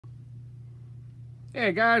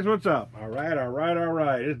Hey guys, what's up? All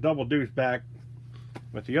right. It's Double Deuce back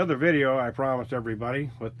with the other video I promised everybody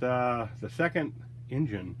with the second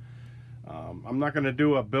engine. I'm not going to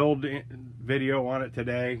do a build video on it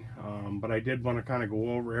today, but I did want to kind of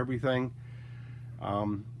go over everything.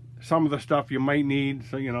 Some of the stuff you might need,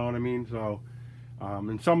 so you know what I mean. So,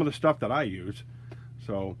 and some of the stuff that I use.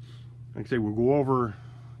 So, like I say, we'll go over,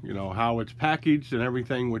 you know, how it's packaged and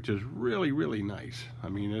everything, which is really nice. I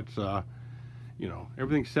mean, it's you know,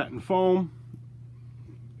 everything's set in foam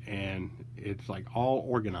and it's like all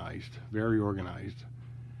organized, very organized.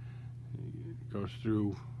 It goes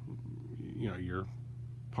through, you know, your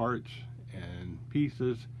parts and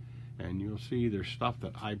pieces, and you'll see there's stuff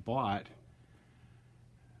that I bought,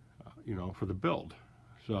 you know, for the build.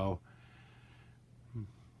 So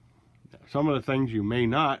some of the things you may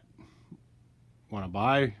not want to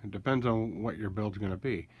buy. It depends on what your build's going to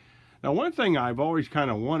be. Now, one thing I've always kind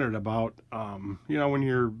of wondered about, you know, when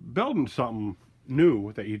you're building something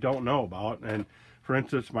new that you don't know about, and for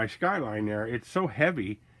instance, my Skyline there, it's so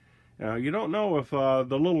heavy, you don't know if the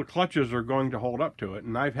little clutches are going to hold up to it.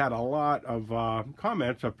 And I've had a lot of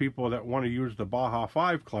comments of people that want to use the Baja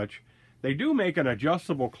 5 clutch. They do make an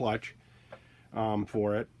adjustable clutch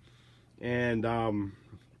for it. And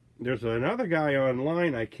there's another guy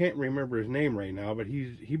online, I can't remember his name right now, but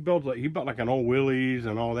he built like an old Willys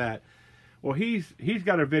and all that. Well, he's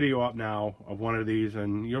got a video up now of one of these,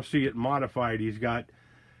 and you'll see it modified. He's got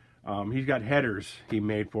headers he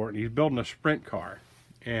made for it, and he's building a sprint car.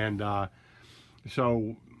 And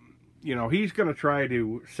so, you know, he's going to try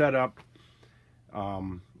to set up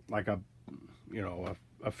like a, you know,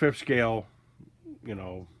 a fifth scale, you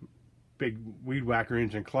know, big weed whacker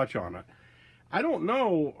engine clutch on it. I don't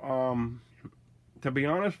know, to be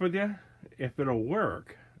honest with you, if it'll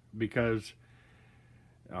work, because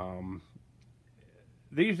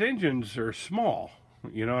these engines are small,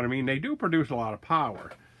 you know what I mean? They do produce a lot of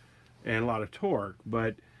power and a lot of torque,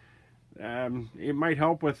 but it might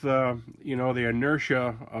help with, you know, the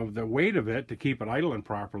inertia of the weight of it to keep it idling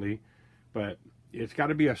properly, but it's got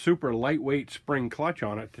to be a super lightweight spring clutch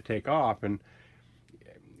on it to take off, and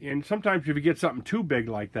sometimes if you get something too big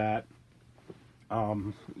like that,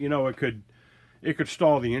 you know, it could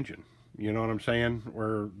stall the engine. You know what I'm saying?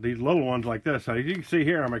 Where these little ones like this, as you can see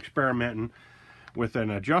here, I'm experimenting with an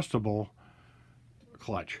adjustable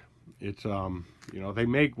clutch. It's you know, they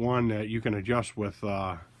make one that you can adjust with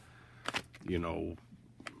you know,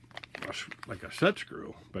 like a set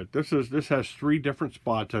screw, but this has 3 different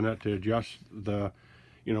spots in it to adjust the,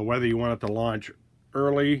 you know, whether you want it to launch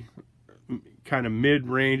early, kind of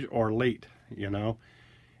mid-range, or late, you know.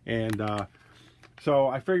 And so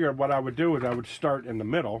I figured what I would do is I would start in the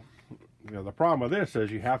middle. You know, the problem with this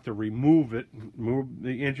is you have to move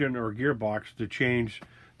the engine or gearbox to change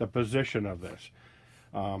the position of this.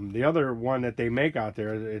 The other one that they make out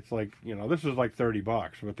there, it's like, you know, this is like 30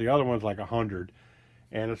 bucks, but the other one's like 100,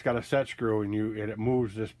 and it's got a set screw, and it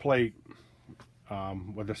moves this plate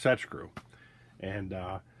with a set screw, and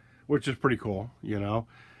which is pretty cool, you know.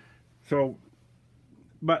 So,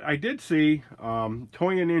 but I did see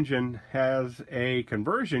Toyan Engine has a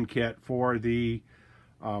conversion kit for the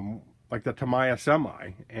like the Tamiya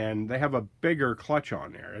Semi, and they have a bigger clutch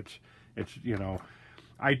on there. It's you know,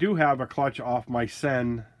 I do have a clutch off my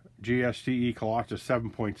Sen GSTE Colossus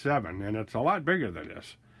 7.7, and it's a lot bigger than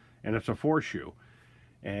this, and it's a 4-shoe.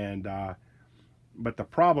 And but the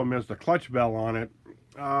problem is the clutch bell on it.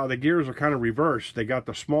 The gears are kind of reversed. They got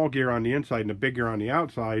the small gear on the inside and the big gear on the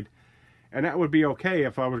outside. And that would be okay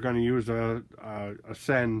if I was going to use a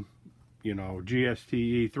Sen, you know,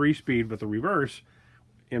 GSTE 3-speed with a reverse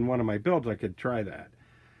in one of my builds. I could try that.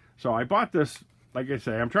 So I bought this, like I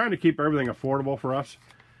say, I'm trying to keep everything affordable for us.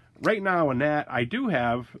 Right now in that, I do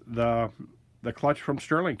have the clutch from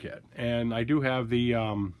Sterling Kit, and I do have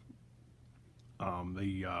the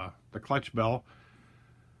clutch bell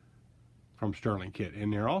from Sterling Kit in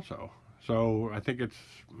there also. So I think it's,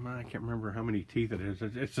 I can't remember how many teeth it is.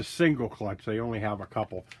 It's a single clutch. They only have a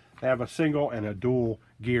couple. They have a single and a dual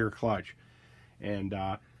gear clutch. And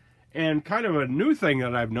kind of a new thing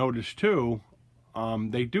that I've noticed too,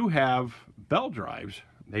 they do have belt drives.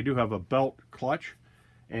 They do have a belt clutch,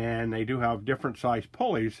 and they do have different size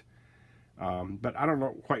pulleys. But I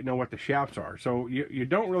don't quite know what the shafts are. So you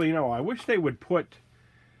don't really know. I wish they would put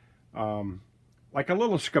like a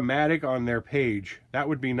little schematic on their page. That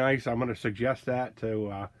would be nice. I'm going to suggest that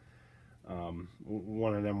to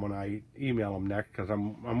one of them when I email them next, because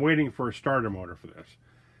I'm waiting for a starter motor for this,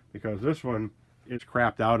 because this one is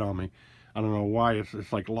crapped out on me. I don't know why.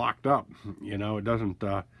 It's like locked up. You know, it doesn't.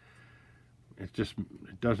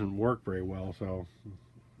 It doesn't work very well. So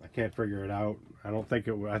I can't figure it out. I don't think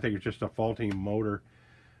it. I think it's just a faulty motor.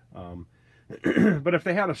 But if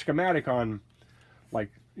they had a schematic on,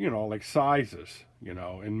 like, you know, like sizes, you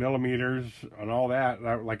know, in millimeters and all that,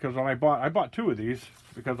 like, because when I bought 2 of these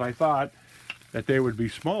because I thought that they would be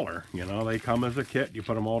smaller. You know, they come as a kit. You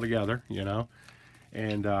put them all together, you know,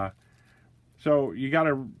 and so you got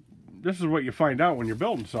to. This is what you find out when you're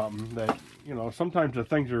building something, that, you know, sometimes the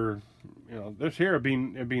things are, you know, this here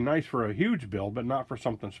it'd be nice for a huge build, but not for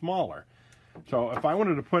something smaller. So if I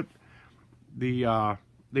wanted to put the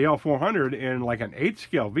L400 in like an 8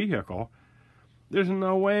 scale vehicle, there's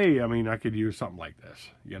no way, I mean, I could use something like this.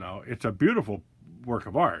 You know, it's a beautiful work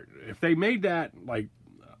of art. If they made that like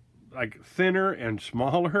thinner and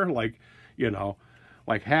smaller, like, you know,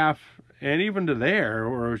 like half, and even to there,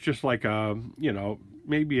 or it was just like a, you know,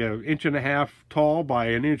 maybe 1.5 inches tall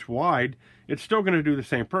by 1 inch wide, it's still going to do the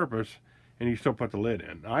same purpose, and you still put the lid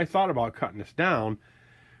in. Now, I thought about cutting this down,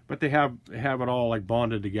 but they have it all like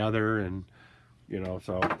bonded together, and, you know,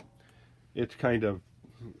 so it's kind of,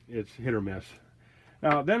 it's hit or miss.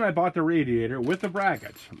 Now, then I bought the radiator with the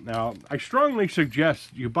brackets. Now, I strongly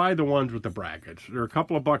suggest you buy the ones with the brackets. They're a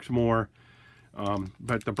couple of bucks more,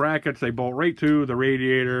 but the brackets, they bolt right to the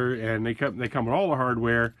radiator, and they come with all the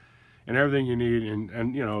hardware and everything you need,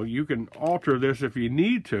 and you know, you can alter this if you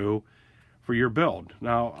need to for your build.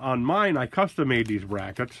 Now, on mine, I custom made these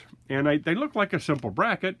brackets, and they look like a simple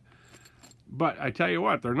bracket, but I tell you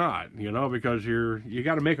what, they're not, you know, because you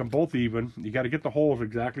got to make them both even. You got to get the holes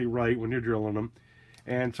exactly right when you're drilling them.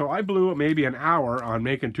 And so I blew maybe an hour on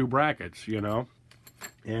making 2 brackets, you know,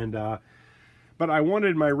 and but I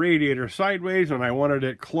wanted my radiator sideways, and I wanted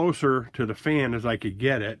it closer to the fan as I could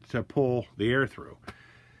get it to pull the air through,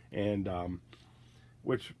 and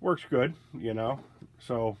which works good, you know.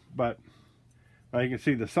 So, but you can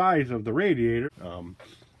see the size of the radiator.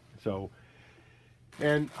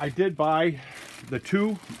 And I did buy the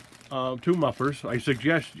two mufflers. I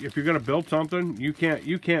suggest if you're going to build something, you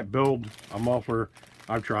can't build a muffler.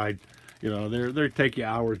 I've tried, you know, they take you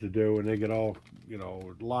hours to do, and they get all, you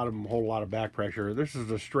know, a lot of them hold a lot of back pressure. This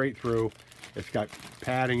is a straight through. It's got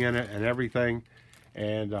padding in it and everything,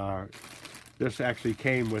 and this actually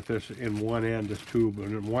came with this in one end, this tube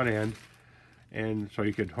in one end, and so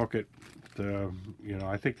you could hook it to, you know,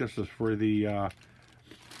 I think this is for the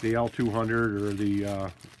L200 or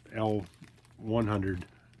the L100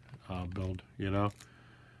 build, you know.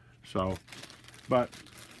 So, but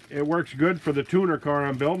it works good for the tuner car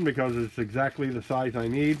I'm building because it's exactly the size I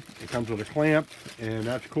need. It comes with a clamp, and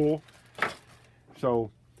that's cool.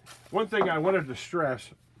 So, one thing I wanted to stress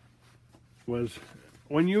was,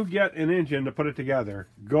 when you get an engine to put it together,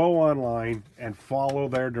 go online and follow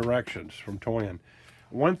their directions from Toyan.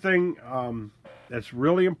 One thing that's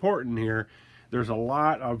really important here, there's a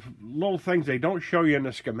lot of little things they don't show you in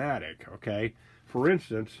the schematic, okay? For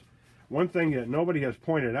instance, one thing that nobody has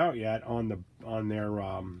pointed out yet on their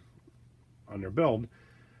build.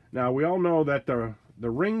 Now, we all know that the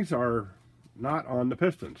rings are not on the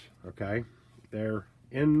pistons, okay? They're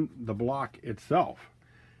in the block itself.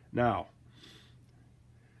 Now,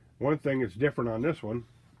 one thing that's different on this one,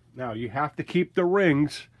 now you have to keep the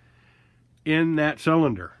rings in that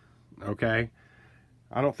cylinder, okay?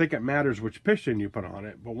 I don't think it matters which piston you put on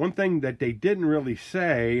it, but one thing that they didn't really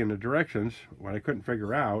say in the directions, what I couldn't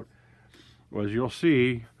figure out, was you'll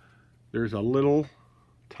see there's a little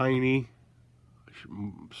tiny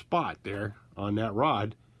spot there on that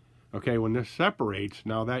rod. Okay, when this separates,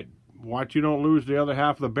 now that, watch you don't lose the other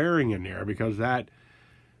half of the bearing in there, because that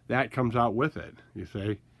comes out with it, you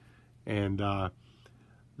see. And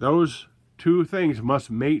those two things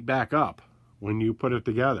must mate back up when you put it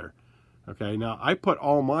together. Okay, now I put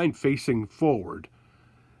all mine facing forward,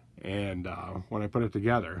 and when I put it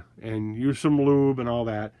together, and use some lube and all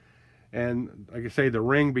that. And like I say, the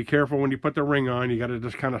ring, be careful when you put the ring on. You got to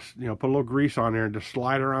just kind of, you know, put a little grease on there and just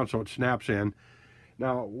slide it around so it snaps in.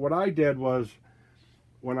 Now, what I did was,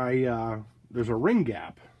 when there's a ring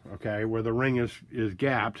gap, okay, where the ring is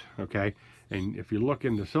gapped, okay, and if you look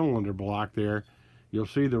in the cylinder block there, you'll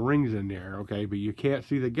see the rings in there, okay, but you can't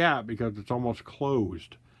see the gap because it's almost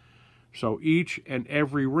closed. So each and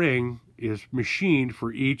every ring is machined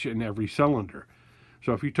for each and every cylinder.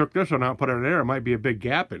 So if you took this one out and put it in there, it might be a big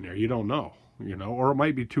gap in there. You don't know, you know, or it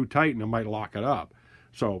might be too tight and it might lock it up.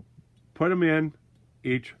 So put them in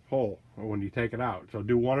each hole when you take it out. So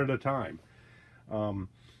do one at a time. And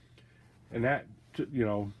that, you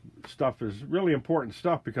know, stuff is really important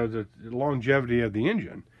stuff because it's the longevity of the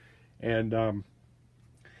engine. And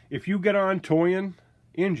if you get on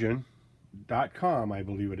ToyanEngine.com, I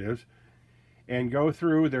believe it is, and go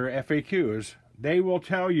through their FAQs, they will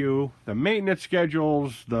tell you the maintenance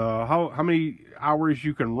schedules, the how many hours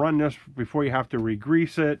you can run this before you have to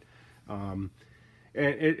re-grease it. And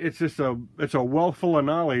it's just it's a wealth full of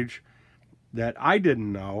knowledge that I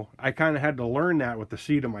didn't know. I kind of had to learn that with the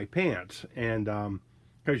seat of my pants. And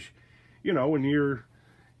because, you know, when you're,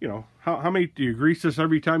 you know, how many do you grease this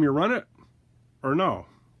every time you run it? Or no?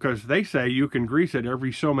 Because they say you can grease it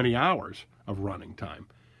every so many hours of running time,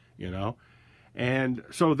 you know. And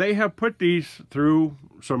so they have put these through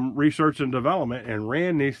some research and development and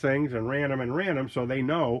ran these things and ran them so they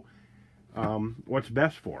know what's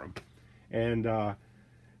best for them. And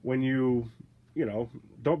when you know,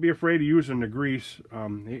 don't be afraid of using the grease.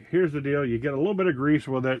 Here's the deal: you get a little bit of grease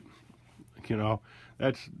with it. You know,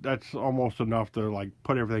 that's almost enough to like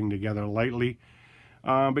put everything together lightly.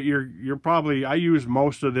 But you're probably, I use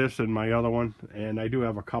most of this in my other one, and I do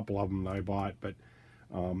have a couple of them that I bought. But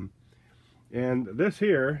and this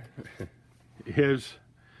here is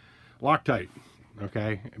Loctite,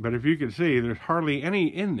 okay? But if you can see, there's hardly any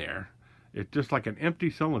in there. It's just like an empty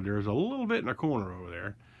cylinder. There's a little bit in the corner over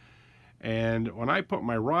there. And when I put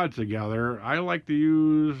my rods together, I like to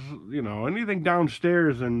use, you know, anything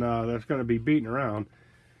downstairs and that's going to be beating around.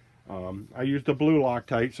 I use the blue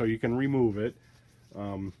Loctite so you can remove it.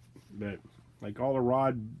 But like all the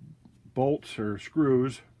rod bolts or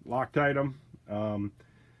screws, Loctite them.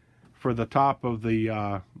 For the top of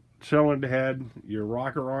the cylinder head, your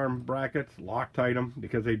rocker arm brackets, Loctite them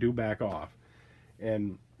because they do back off.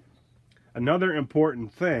 And another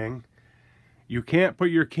important thing, you can't put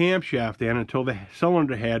your camshaft in until the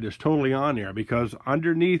cylinder head is totally on there, because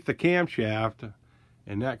underneath the camshaft,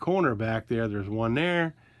 in that corner back there, there's one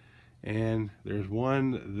there, and there's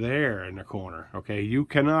one there in the corner. Okay, you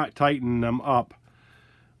cannot tighten them up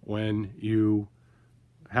when you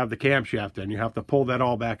have the camshaft in. You have to pull that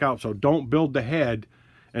all back out. So don't build the head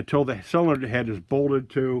until the cylinder head is bolted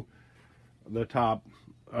to the top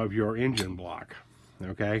of your engine block.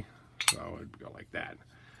 Okay, so it'd go like that.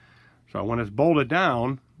 So when it's bolted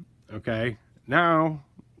down, okay, now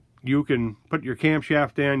you can put your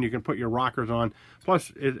camshaft in, you can put your rockers on.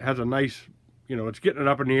 Plus, it has a nice, you know, it's getting it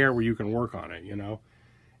up in the air where you can work on it, you know.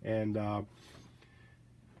 And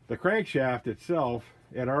the crankshaft itself,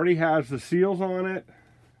 it already has the seals on it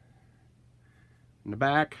in the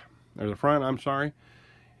back, or the front, I'm sorry.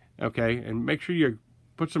 Okay, and make sure you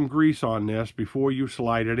put some grease on this before you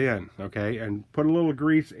slide it in, okay? And put a little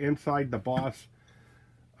grease inside the boss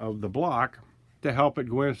of the block to help it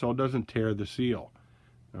go in so it doesn't tear the seal,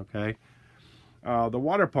 okay? The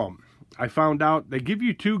water pump, I found out they give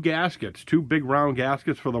you two gaskets, two big round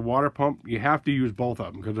gaskets for the water pump. You have to use both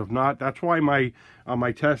of them, because if not, that's why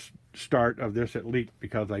my test start of this it leaked,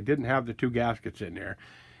 because I didn't have the two gaskets in there.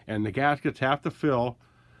 And the gaskets have to fill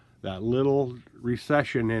that little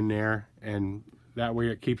recession in there, and that way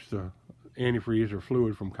it keeps the antifreeze or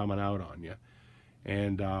fluid from coming out on you.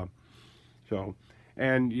 And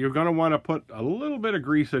and you're going to want to put a little bit of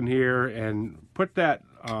grease in here and put that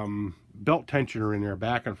belt tensioner in there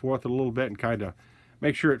back and forth a little bit and kind of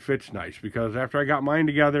make sure it fits nice, because after I got mine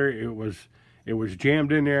together, it was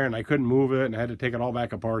jammed in there and I couldn't move it and I had to take it all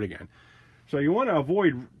back apart again. So you want to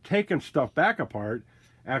avoid taking stuff back apart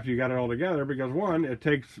after you got it all together, because one, it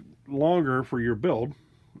takes longer for your build,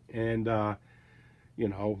 and you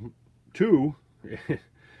know, two,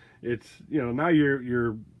 it's, you know, now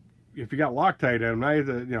you're if you got Loctite in them, now you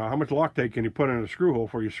know, how much Loctite can you put in a screw hole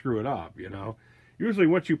before you screw it up, you know? Usually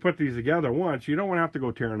once you put these together once, you don't want to have to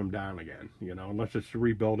go tearing them down again, you know, unless it's to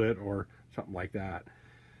rebuild it or something like that.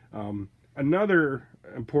 Another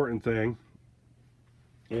important thing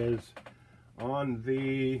is on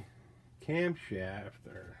the camshaft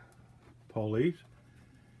or pulleys,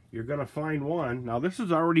 you're going to find one. Now this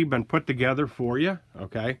has already been put together for you,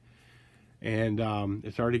 okay? And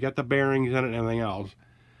it's already got the bearings in it and everything else.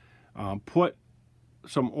 Put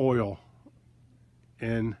some oil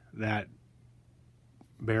in that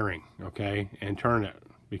bearing, okay, and turn it,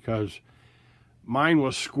 because mine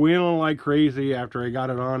was squealing like crazy after I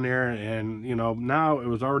got it on there, and you know, now it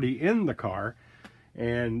was already in the car,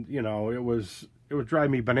 and you know, it was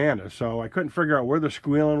driving me bananas. So I couldn't figure out where the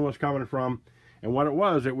squealing was coming from, and what it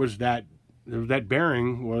was that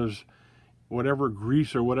bearing was, whatever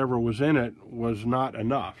grease or whatever was in it was not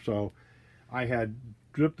enough. So I had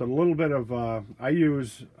dripped a little bit of I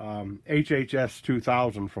use HHS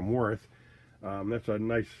 2000 from Worth. That's a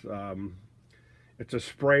nice, it's a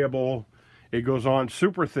sprayable, it goes on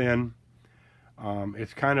super thin.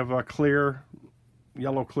 It's kind of a clear,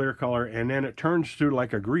 yellow clear color, and then it turns to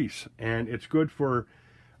like a grease, and it's good for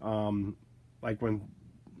like when,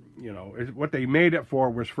 you know, what they made it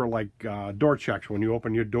for was for like door checks when you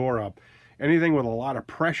open your door up anything with a lot of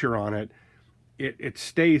pressure on it, it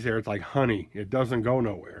stays there. It's like honey. It doesn't go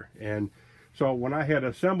nowhere. And so when I had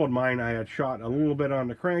assembled mine, I had shot a little bit on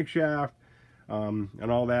the crankshaft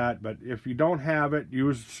and all that. But if you don't have it,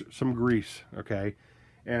 use some grease, okay?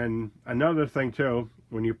 And another thing too,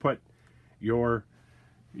 when you put your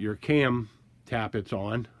cam tappets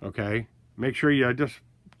on, okay, make sure you just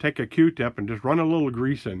take a Q-tip and just run a little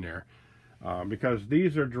grease in there, because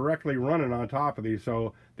these are directly running on top of these,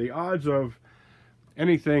 so the odds of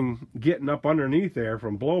anything getting up underneath there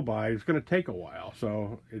from blow-by is going to take a while.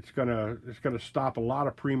 So it's gonna stop a lot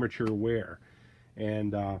of premature wear.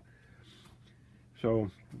 And so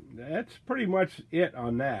that's pretty much it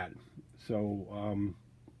on that. So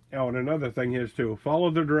oh, and another thing is to follow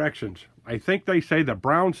the directions. I think they say the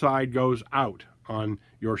brown side goes out on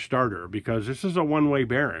your starter, because this is a one-way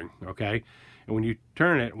bearing, okay? And when you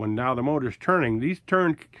turn it, when now the motor's turning, these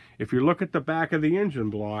turn, if you look at the back of the engine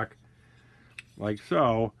block, like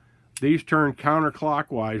so, these turn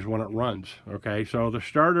counterclockwise when it runs, okay? So the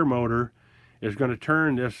starter motor is going to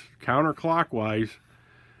turn this counterclockwise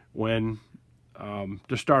when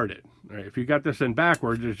to start it. Right? If you got this in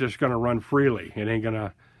backwards, it's just going to run freely. It ain't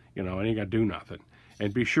gonna, you know, it ain't gonna do nothing.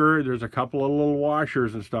 And be sure there's a couple of little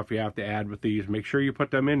washers and stuff you have to add with these. Make sure you put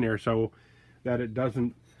them in there so that it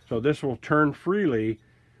doesn't, so this will turn freely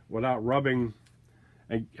without rubbing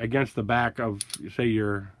against the back of, say,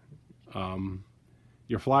 your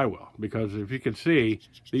flywheel. Because if you can see,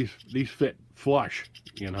 these fit flush,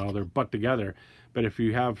 you know, they're butt together. But if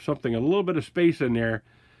you have something, a little bit of space in there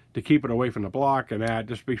to keep it away from the block and that,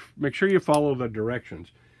 just make sure you follow the directions.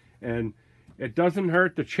 And it doesn't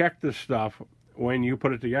hurt to check this stuff when you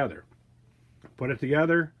put it together. Put it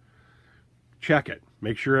together, check it.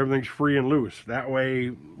 Make sure everything's free and loose. That way,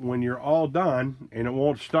 when you're all done and it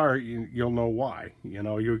won't start, you'll know why. You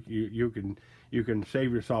know, you can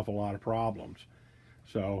save yourself a lot of problems.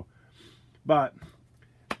 So, but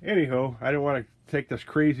anywho, I didn't want to take this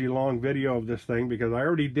crazy long video of this thing because I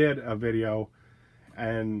already did a video.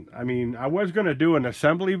 And I mean, I was going to do an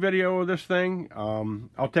assembly video of this thing.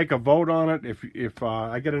 I'll take a vote on it if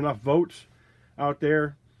I get enough votes out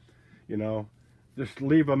there. You know, just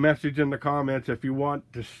leave a message in the comments if you want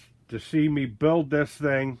to see me build this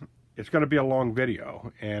thing. It's going to be a long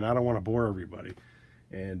video, and I don't want to bore everybody.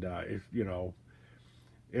 And if you know,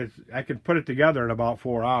 I can put it together in about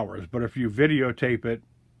 4 hours. But if you videotape it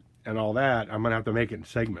and all that, I'm going to have to make it in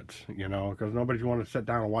segments. You know, because nobody's going to sit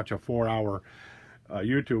down and watch a 4-hour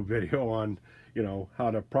YouTube video on, you know, how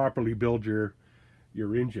to properly build your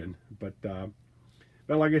engine. But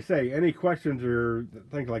like I say, any questions or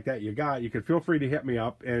things like that you can feel free to hit me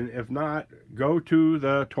up. And if not, go to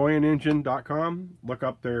the toyanengine.com, look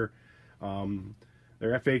up their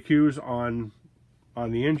FAQs on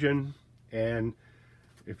the engine, and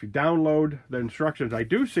if you download the instructions, I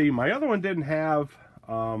do see my other one didn't have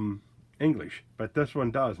English, but this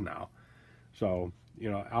one does now. So, you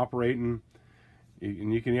know, operating.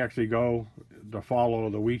 And you can actually go to follow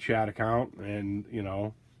the WeChat account, and you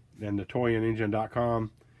know, and the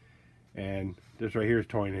toyanengine.com, and this right here is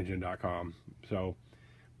toyanengine.com. So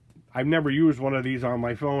I've never used one of these on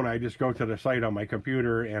my phone. I just go to the site on my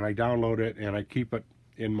computer and I download it and I keep it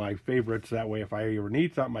in my favorites. That way, if I ever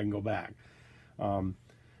need something, I can go back.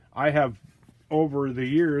 I have over the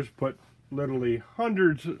years put literally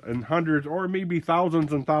hundreds and hundreds, or maybe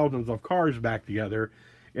thousands and thousands of cars back together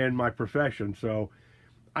in my profession, so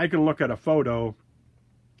I can look at a photo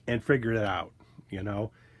and figure it out, you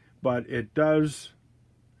know. But it does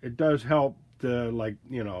help to, like,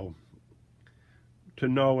 you know, to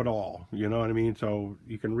know it all, you know what I mean? So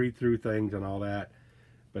you can read through things and all that.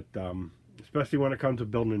 But especially when it comes to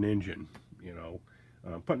building an engine, you know,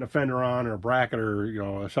 putting a fender on or a bracket, or, you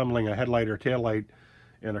know, assembling a headlight or taillight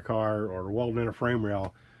in a car, or welding in a frame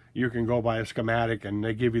rail. You can go by a schematic and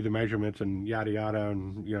they give you the measurements and yada yada,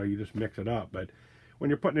 and you know, you just mix it up. But when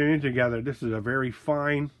you're putting it in together, this is a very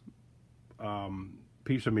fine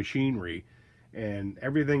piece of machinery, and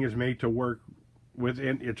everything is made to work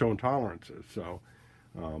within its own tolerances. So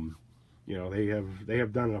you know, they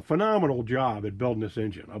have done a phenomenal job at building this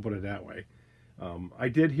engine, I'll put it that way. I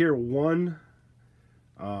did hear one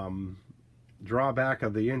drawback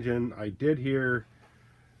of the engine. I did hear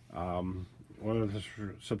one of the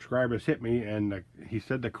subscribers hit me, and he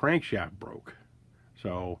said the crankshaft broke.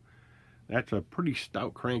 So that's a pretty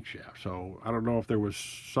stout crankshaft. So I don't know if there was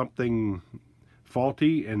something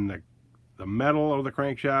faulty in the metal of the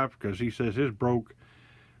crankshaft, because he says his broke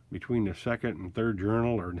between the second and third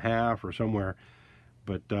journal, or in half, or somewhere.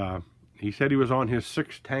 But he said he was on his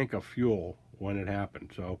 6th tank of fuel when it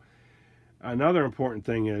happened. So another important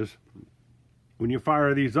thing is, when you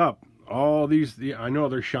fire these up, all these, I know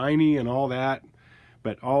they're shiny and all that,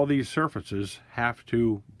 but all these surfaces have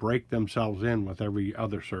to break themselves in with every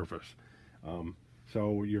other surface.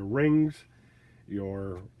 So your rings,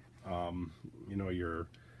 your you know, your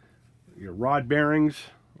rod bearings,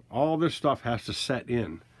 all this stuff has to set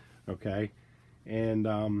in, okay?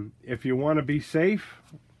 And if you want to be safe,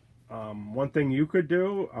 one thing you could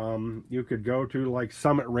do, you could go to like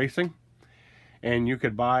Summit Racing, and you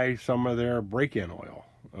could buy some of their break-in oil,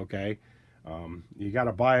 okay? You got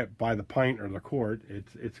to buy it by the pint or the quart.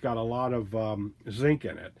 It's got a lot of zinc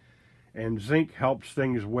in it, and zinc helps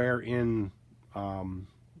things wear in,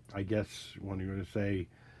 I guess when you're going to say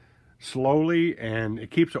slowly, and it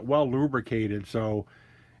keeps it well lubricated so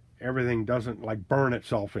everything doesn't like burn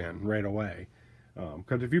itself in right away.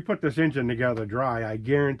 Because if you put this engine together dry, I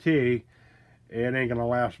guarantee it ain't gonna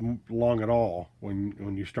last long at all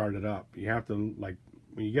when you start it up. You have to, like,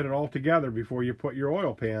 when you get it all together before you put your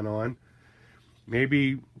oil pan on,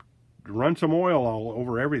 maybe run some oil all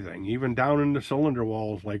over everything, even down in the cylinder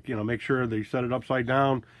walls. Like, you know, make sure that you set it upside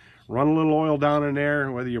down, run a little oil down in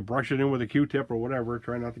there, whether you brush it in with a Q-tip or whatever.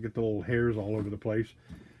 Try not to get the little hairs all over the place.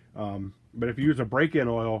 But if you use a break-in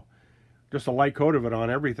oil, just a light coat of it on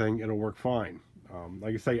everything, it'll work fine.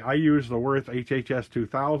 Like I say, I use the Worth HHS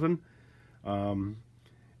 2000,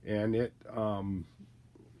 and it,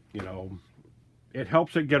 you know, it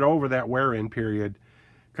helps it get over that wear-in period.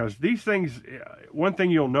 Because these things, one thing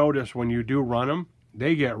you'll notice when you do run them,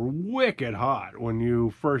 they get wicked hot when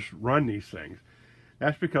you first run these things.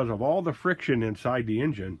 That's because of all the friction inside the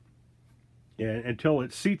engine, and until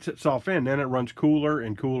it seats itself in, then it runs cooler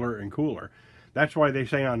and cooler and cooler. That's why they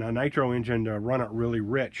say on a nitro engine to run it really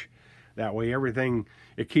rich. That way everything,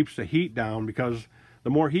 it keeps the heat down, because the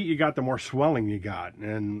more heat you got, the more swelling you got.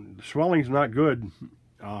 And swelling's not good,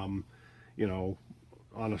 you know,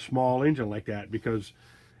 on a small engine like that, because,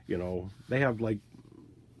 you know, they have like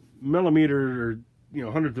millimeters or, you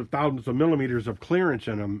know, hundreds of thousands of millimeters of clearance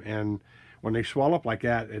in them. And when they swell up like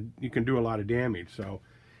that, you can do a lot of damage. So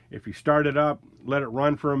if you start it up, let it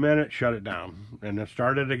run for a minute, shut it down. And then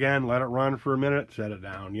start it again, let it run for a minute, set it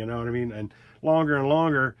down. You know what I mean? And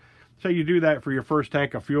longer. Say you do that for your first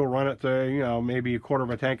tank of fuel, run it to, you know, maybe a quarter of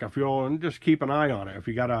a tank of fuel, and just keep an eye on it. If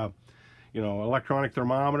you got a, you know, electronic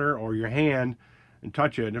thermometer or your hand, and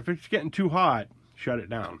touch it. And if it's getting too hot, shut it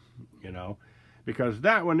down, you know. Because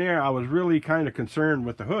that one there, I was really kind of concerned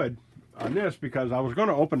with the hood on this, because I was going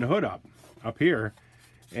to open the hood up here,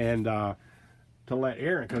 and to let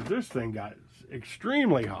air in, because this thing got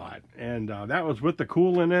extremely hot, and that was with the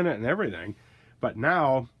coolant in it and everything. But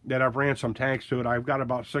now that I've ran some tanks to it, I've got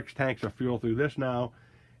about 6 tanks of fuel through this now,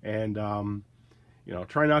 and you know,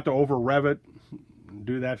 try not to over rev it,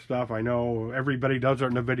 do that stuff. I know everybody does it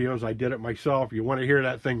in the videos. I did it myself. You want to hear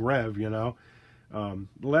that thing rev, you know.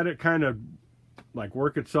 Let it kind of like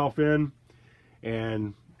work itself in,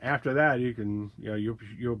 and after that you can, you know,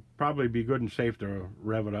 you'll probably be good and safe to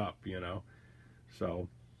rev it up, you know. So,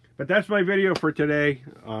 but that's my video for today.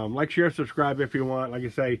 Like, share, subscribe if you want. Like I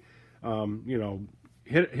say, you know,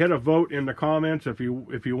 hit a vote in the comments if you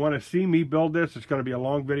want to see me build this. It's going to be a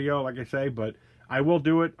long video, like I say, but I will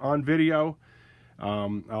do it on video.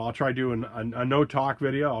 I'll try doing a no talk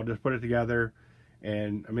video. I'll just put it together,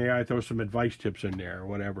 and maybe I throw some advice tips in there or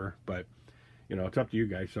whatever. But you know, it's up to you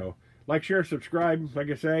guys. So like, share, subscribe. Like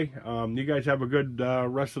I say, you guys have a good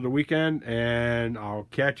rest of the weekend, and I'll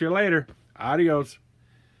catch you later. Adios.